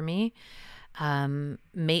zone for me.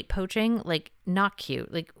 Mate poaching, like, not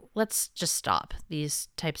cute. Like, let's just stop these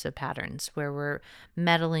types of patterns where we're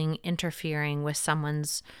meddling, interfering with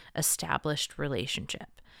someone's established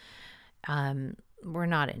relationship. We're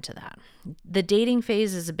not into that. The dating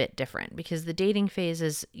phase is a bit different because the dating phase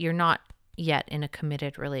is you're not yet in a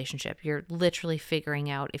committed relationship. You're literally figuring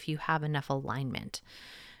out if you have enough alignment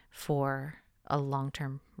for a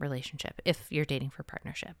long-term relationship, if you're dating for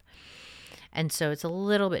partnership. And so it's a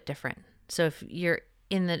little bit different. So if you're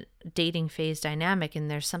in the dating phase dynamic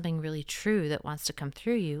and there's something really true that wants to come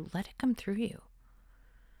through you, let it come through you.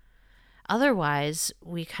 Otherwise,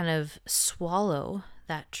 we kind of swallow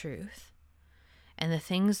that truth. And the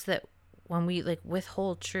things that when we like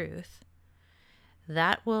withhold truth,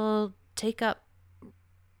 that will take up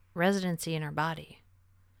residency in our body.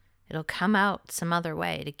 It'll come out some other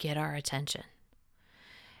way to get our attention.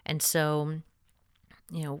 And so,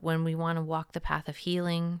 when we want to walk the path of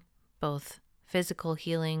healing, both physical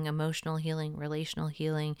healing, emotional healing, relational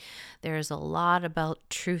healing, there's a lot about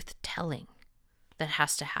truth telling that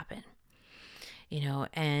has to happen,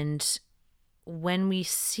 and when we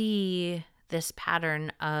see this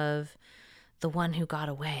pattern of the one who got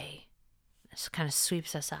away, this kind of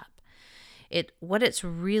sweeps us up. What it's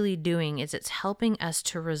really doing is it's helping us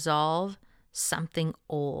to resolve something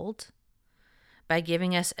old by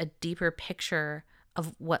giving us a deeper picture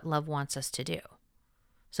of what love wants us to do.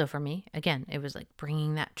 So for me, again, it was like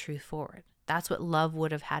bringing that truth forward. That's what love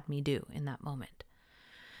would have had me do in that moment.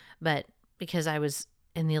 But because I was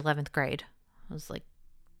in the 11th grade, I was like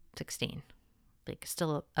 16, like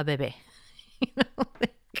still a baby,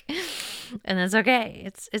 and that's okay.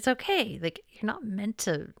 It's okay. Like, you're not meant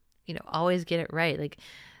to, always get it right. Like,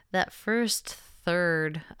 that first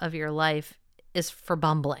third of your life is for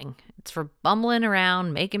bumbling. It's for bumbling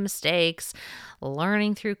around, making mistakes,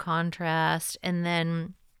 learning through contrast. And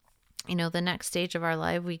then, the next stage of our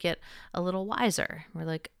life, we get a little wiser. We're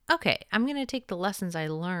like, okay, I'm going to take the lessons I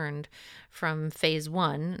learned from phase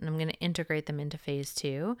 1 and I'm going to integrate them into phase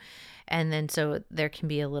 2. And then so there can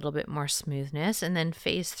be a little bit more smoothness. And then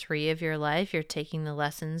phase 3 of your life, you're taking the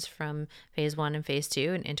lessons from phase 1 and phase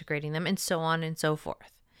 2 and integrating them, and so on and so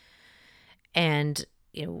forth. And,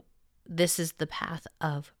 this is the path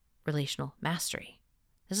of relational mastery.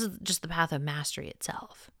 This is just the path of mastery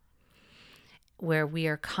itself, where we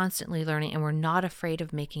are constantly learning and we're not afraid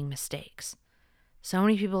of making mistakes. So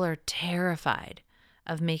many people are terrified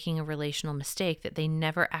of making a relational mistake that they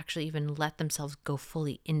never actually even let themselves go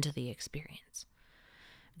fully into the experience,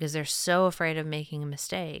 because they're so afraid of making a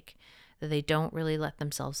mistake that they don't really let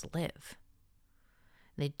themselves live.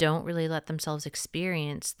 They don't really let themselves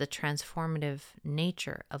experience the transformative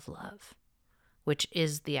nature of love, which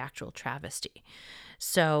is the actual travesty.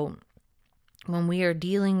 So when we are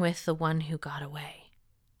dealing with the one who got away,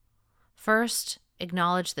 first,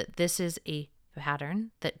 acknowledge that this is a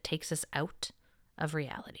pattern that takes us out of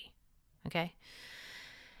reality. Okay?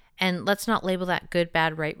 And let's not label that good,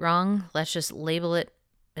 bad, right, wrong. Let's just label it,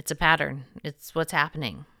 it's a pattern. It's what's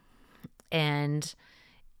happening. And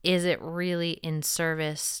is it really in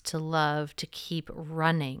service to love to keep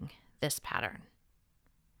running this pattern?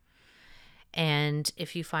 And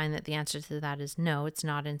if you find that the answer to that is no, it's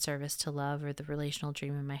not in service to love or the relational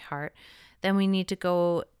dream in my heart, then we need to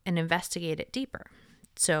go and investigate it deeper.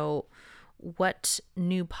 So what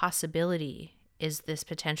new possibility is this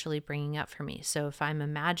potentially bringing up for me? So if I'm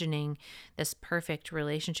imagining this perfect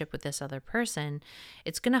relationship with this other person,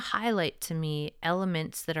 it's going to highlight to me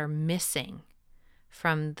elements that are missing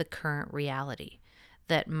from the current reality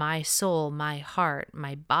that my soul, my heart,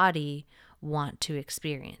 my body want to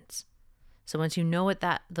experience. So once you know what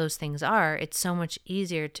those things are, it's so much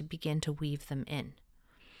easier to begin to weave them in.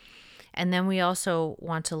 And then we also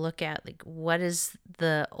want to look at, like, what is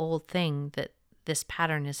the old thing that this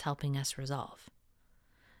pattern is helping us resolve?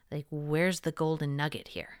 Like, where's the golden nugget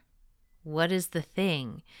here? What is the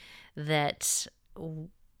thing that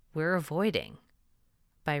we're avoiding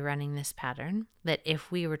by running this pattern that,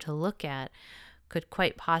 if we were to look at, could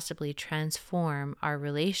quite possibly transform our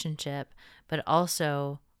relationship, but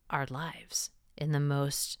also our lives in the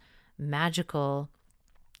most magical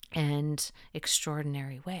and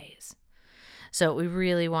extraordinary ways? So we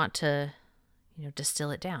really want to,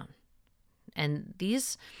 distill it down. And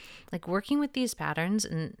these, like, working with these patterns,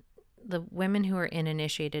 and the women who are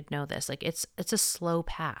initiated know this, like, it's a slow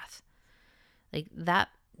path. Like, that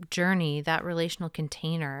journey, that relational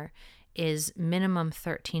container is minimum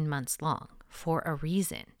 13 months long for a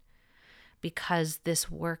reason, because this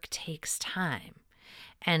work takes time.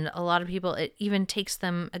 And a lot of people, it even takes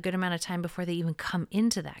them a good amount of time before they even come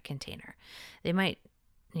into that container. They might,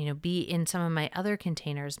 be in some of my other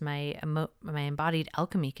containers. My embodied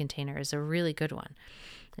alchemy container is a really good one.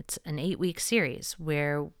 It's an 8-week series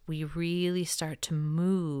where we really start to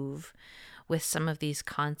move with some of these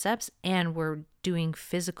concepts, and we're doing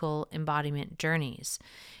physical embodiment journeys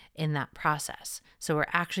in that process. So we're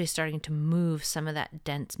actually starting to move some of that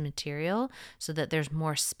dense material so that there's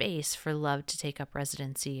more space for love to take up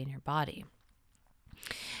residency in your body.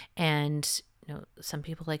 And some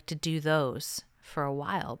people like to do those for a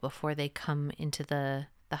while before they come into the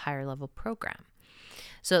higher level program.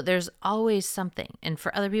 So there's always something. And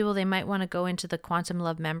for other people, they might want to go into the Quantum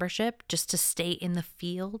Love membership just to stay in the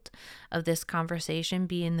field of this conversation,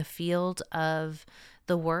 be in the field of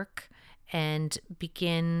the work, and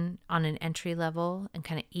begin on an entry level and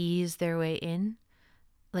kind of ease their way in.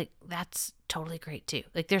 Like, that's totally great too.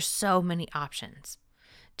 Like, there's so many options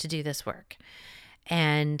to do this work.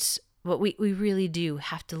 And but we really do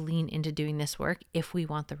have to lean into doing this work if we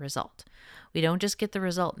want the result. We don't just get the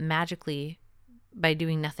result magically by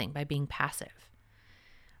doing nothing, by being passive.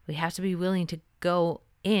 We have to be willing to go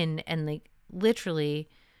in and, like, literally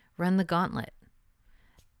run the gauntlet.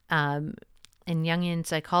 In Jungian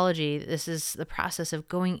psychology, this is the process of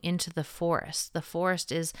going into the forest. The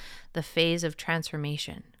forest is the phase of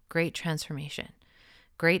transformation, great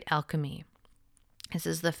alchemy. This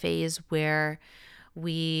is the phase where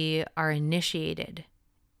we are initiated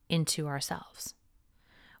into ourselves,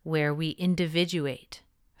 where we individuate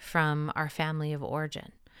from our family of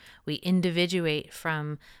origin. We individuate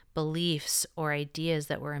from beliefs or ideas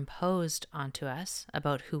that were imposed onto us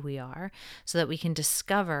about who we are, so that we can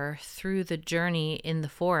discover through the journey in the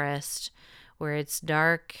forest where it's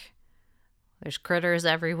dark, there's critters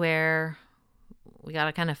everywhere, we got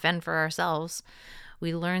to kind of fend for ourselves.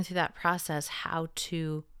 We learn through that process how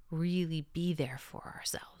to really be there for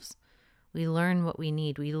ourselves. We learn what we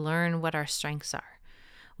need. We learn what our strengths are.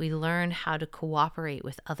 We learn how to cooperate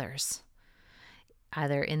with others,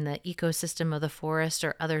 either in the ecosystem of the forest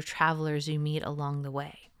or other travelers you meet along the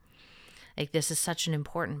way. Like, this is such an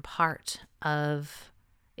important part of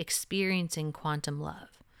experiencing quantum love.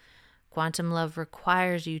 Quantum love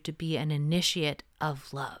requires you to be an initiate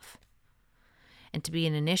of love. And to be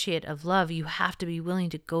an initiate of love, you have to be willing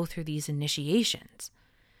to go through these initiations.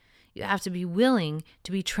 You have to be willing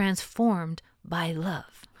to be transformed by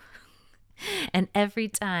love. And every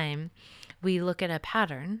time we look at a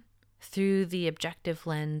pattern through the objective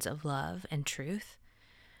lens of love and truth,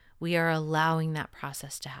 we are allowing that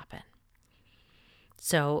process to happen.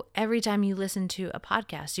 So every time you listen to a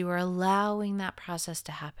podcast, you are allowing that process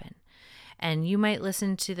to happen. And you might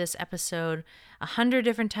listen to this episode 100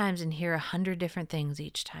 different times and hear 100 different things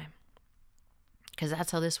each time, because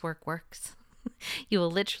that's how this work works. You will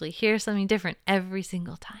literally hear something different every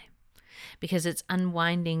single time, because it's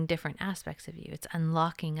unwinding different aspects of you. It's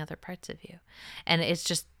unlocking other parts of you. And it's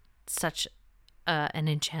just such an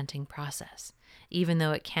enchanting process, even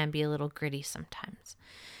though it can be a little gritty sometimes.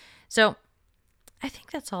 So I think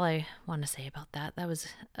that's all I want to say about that. That was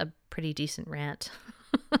a pretty decent rant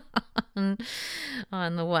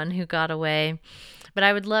on the one who got away. But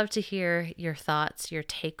I would love to hear your thoughts, your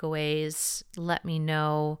takeaways. Let me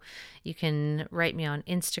know. You can write me on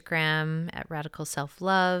Instagram at Radical Self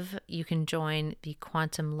Love. You can join the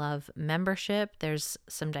Quantum Love membership. There's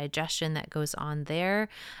some digestion that goes on there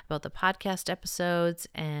about the podcast episodes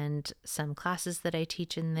and some classes that I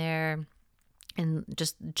teach in there, and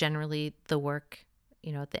just generally the work,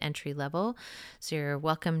 at the entry level. So you're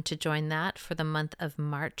welcome to join that for the month of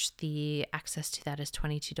March. The access to that is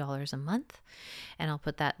 $22 a month, and I'll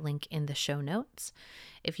put that link in the show notes.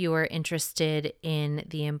 If you are interested in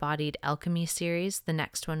the Embodied Alchemy series, the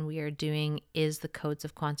next one we are doing is the Codes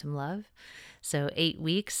of Quantum Love. So 8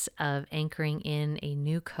 weeks of anchoring in a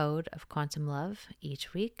new code of quantum love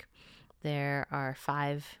each week. There are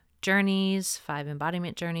 5 journeys, 5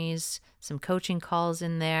 embodiment journeys, some coaching calls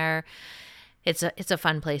in there. It's a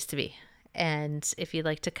fun place to be. And if you'd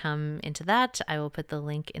like to come into that, I will put the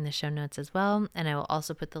link in the show notes as well. And I will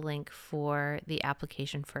also put the link for the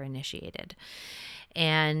application for Initiated.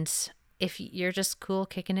 And if you're just cool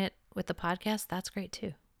kicking it with the podcast, that's great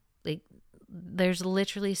too. Like, there's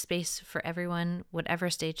literally space for everyone,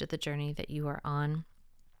 whatever stage of the journey that you are on.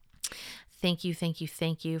 Thank you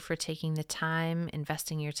for taking the time,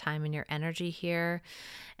 investing your time and your energy here,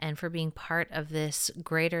 and for being part of this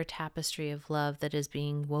greater tapestry of love that is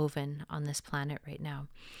being woven on this planet right now.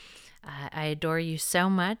 I adore you so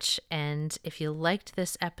much, and if you liked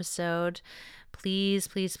this episode, please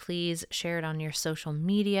share it on your social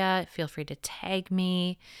media. Feel free to tag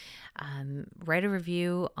me. Write a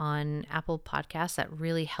review on Apple Podcasts. That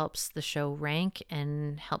really helps the show rank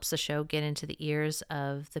and helps the show get into the ears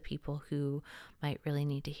of the people who might really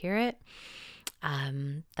need to hear it.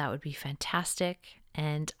 That would be fantastic.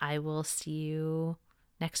 And I will see you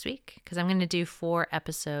next week, because I'm going to do 4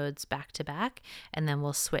 episodes back to back, and then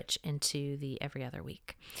we'll switch into the every other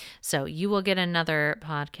week. So you will get another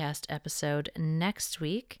podcast episode next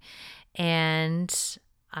week, and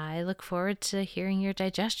I look forward to hearing your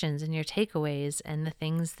digestions and your takeaways and the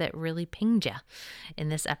things that really pinged you in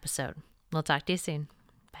this episode. We'll talk to you soon.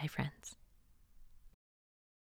 Bye, friends.